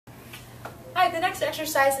Hi, the next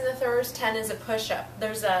exercise in the Throwers 10 is a push-up.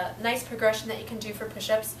 There's a nice progression that you can do for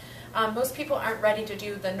push-ups. Most people aren't ready to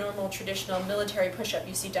do the normal traditional military push-up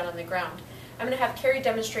you see done on the ground. I'm going to have Carrie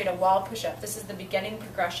demonstrate a wall push-up. This is the beginning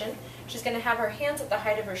progression. She's going to have her hands at the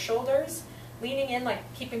height of her shoulders, leaning in,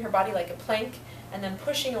 like keeping her body like a plank, and then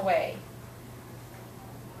pushing away.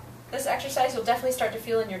 This exercise you'll definitely start to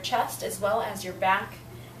feel in your chest as well as your back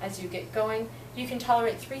as you get going. You can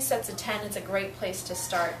tolerate 3 sets of 10. It's a great place to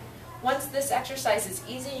start. Once this exercise is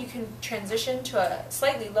easy, you can transition to a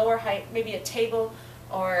slightly lower height, maybe a table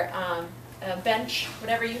or a bench,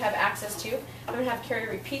 whatever you have access to. I'm going to have Carrie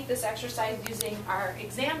repeat this exercise using our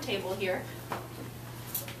exam table here.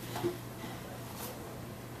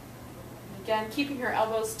 Again, keeping her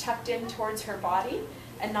elbows tucked in towards her body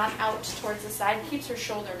and not out towards the side, keeps her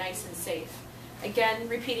shoulder nice and safe. Again,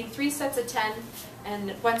 repeating 3 sets of 10,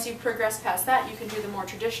 and once you progress past that, you can do the more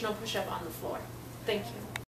traditional push-up on the floor. Thank you.